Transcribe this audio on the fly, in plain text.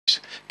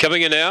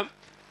Coming in now.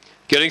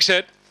 Getting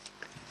set.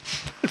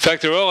 In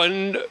fact, they're all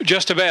in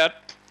just about.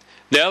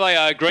 Now they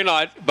are green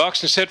light,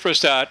 boxed and set for a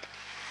start.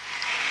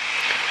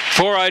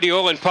 480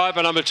 all in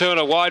Piper, number 2 in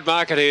a wide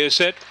market here,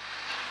 set.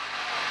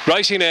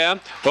 Racing now.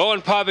 All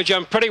in Piper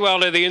jumped pretty well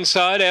to the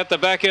inside. Out the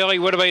back early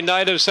would have been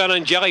Native Sun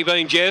and Jelly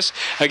Bean Jess.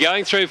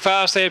 Going through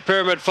fast there.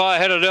 Pyramid Fire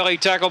had an early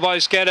tackle by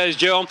Scatter's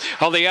Jewel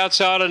on the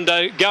outside and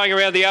going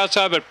around the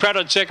outside, but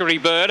Pratted Secretary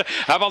Bird.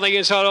 Up on the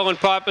inside, All in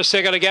Piper.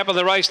 Second a gap in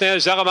the race now.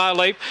 Zalamar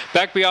Leap.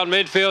 Back beyond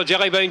midfield.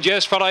 Jelly Bean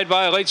Jess followed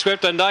by Elite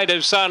Swift and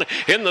Native Sun.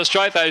 In the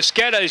straight though.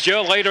 Scatter's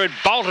Jewel leader. It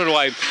bolted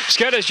away.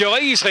 Scatter's Jewel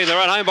easily in the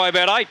run home by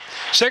about 8.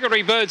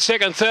 Secretary Bird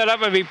second. Third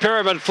up would be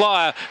Pyramid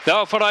Flyer. They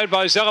were followed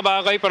by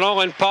Zalamar Leap and All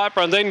in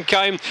Piper, and then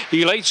came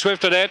Elite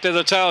Swift and out to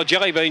the tail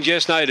Jelly Bean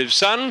Jess, Native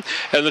Sun,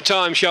 and the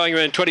time showing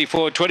around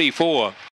 24:24.